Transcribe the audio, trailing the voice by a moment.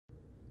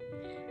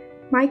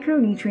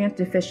Micronutrient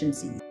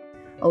deficiency,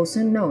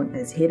 also known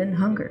as hidden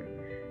hunger,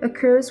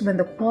 occurs when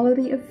the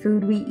quality of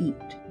food we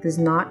eat does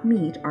not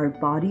meet our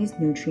body's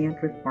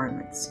nutrient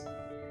requirements.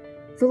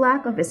 The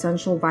lack of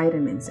essential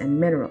vitamins and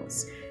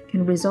minerals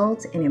can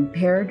result in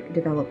impaired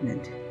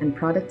development and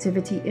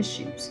productivity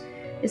issues,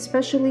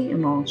 especially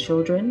among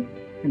children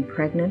and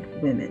pregnant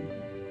women.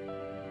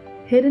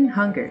 Hidden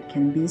hunger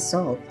can be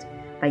solved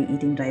by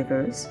eating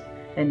diverse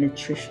and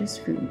nutritious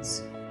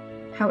foods.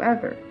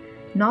 However,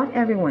 not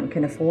everyone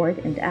can afford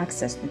and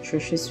access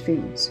nutritious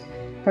foods,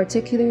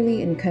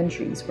 particularly in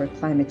countries where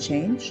climate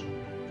change,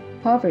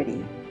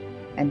 poverty,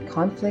 and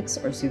conflicts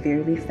are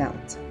severely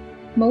felt.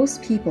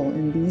 Most people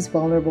in these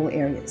vulnerable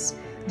areas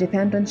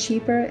depend on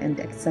cheaper and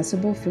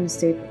accessible food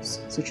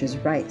staples such as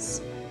rice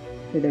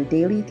for their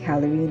daily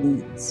calorie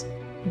needs.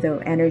 Though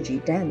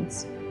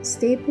energy-dense,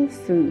 staple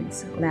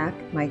foods lack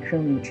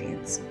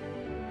micronutrients.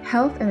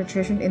 Health and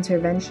nutrition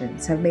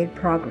interventions have made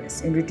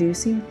progress in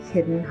reducing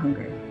hidden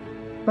hunger.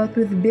 But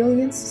with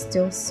billions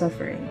still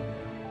suffering,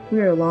 we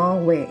are a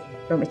long way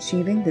from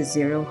achieving the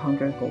zero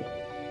hunger goal.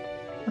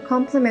 A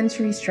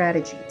complementary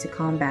strategy to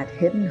combat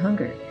hidden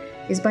hunger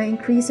is by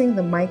increasing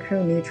the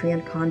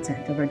micronutrient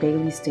content of our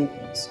daily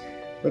staples,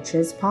 which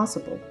is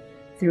possible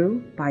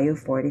through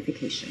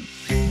biofortification.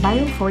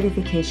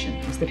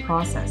 Biofortification is the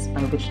process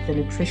by which the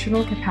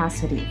nutritional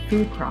capacity of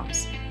food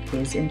crops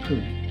is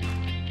improved.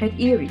 At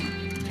Erie,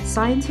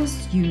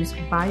 scientists use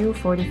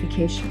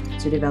biofortification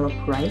to develop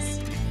rice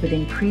with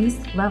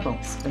increased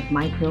levels of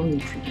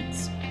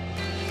micronutrients.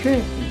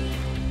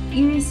 Currently,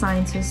 Erie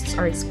scientists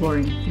are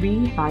exploring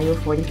 3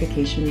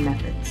 biofortification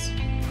methods: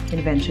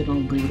 conventional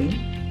breeding,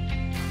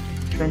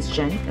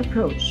 transgenic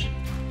approach,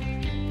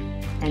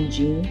 and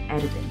gene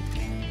editing.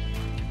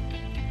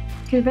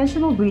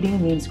 Conventional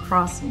breeding means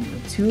crossing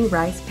of 2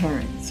 rice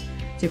parents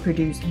to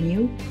produce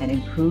new and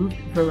improved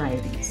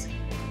varieties.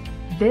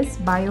 This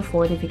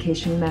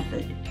biofortification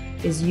method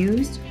is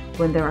used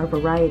when there are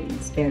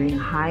varieties bearing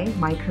high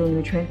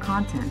micronutrient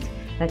content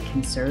that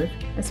can serve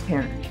as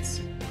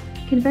parents.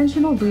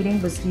 Conventional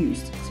breeding was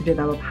used to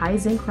develop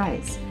high-zinc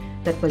rice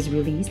that was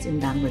released in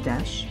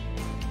Bangladesh,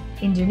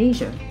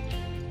 Indonesia,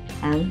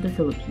 and the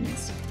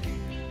Philippines.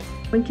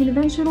 When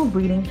conventional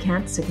breeding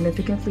can't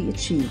significantly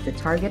achieve the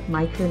target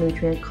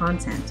micronutrient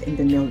content in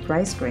the milled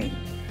rice grain,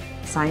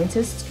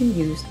 scientists can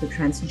use the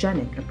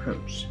transgenic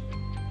approach.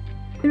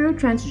 Through a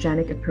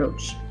transgenic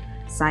approach,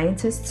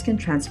 scientists can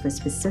transfer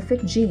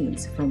specific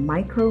genes from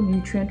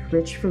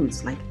micronutrient-rich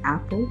foods like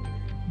apple,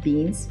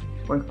 beans,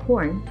 or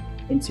corn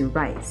into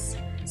rice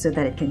so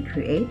that it can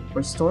create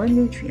or store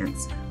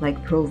nutrients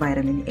like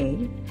provitamin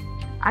A,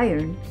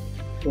 iron,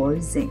 or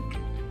zinc.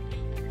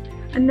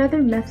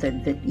 Another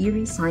method that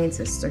Erie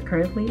scientists are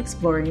currently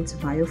exploring to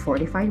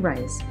biofortify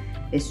rice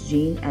is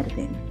gene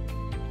editing.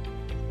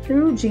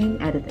 Through gene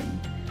editing,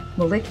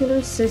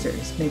 molecular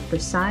scissors make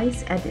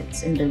precise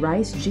edits in the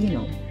rice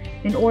genome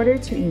in order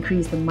to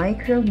increase the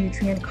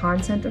micronutrient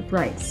content of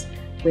rice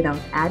without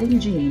adding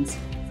genes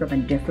from a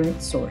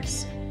different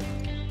source.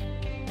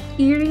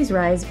 Erie's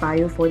rice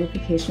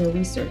biofortification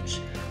research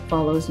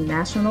follows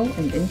national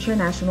and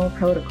international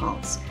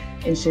protocols,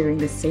 ensuring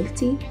the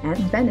safety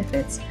and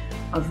benefits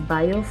of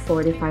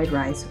biofortified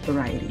rice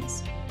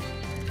varieties.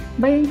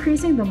 By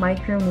increasing the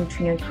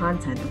micronutrient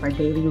content of our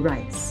daily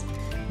rice,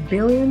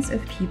 billions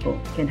of people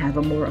can have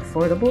a more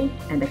affordable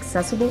and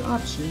accessible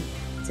option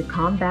to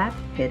combat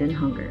hidden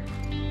hunger.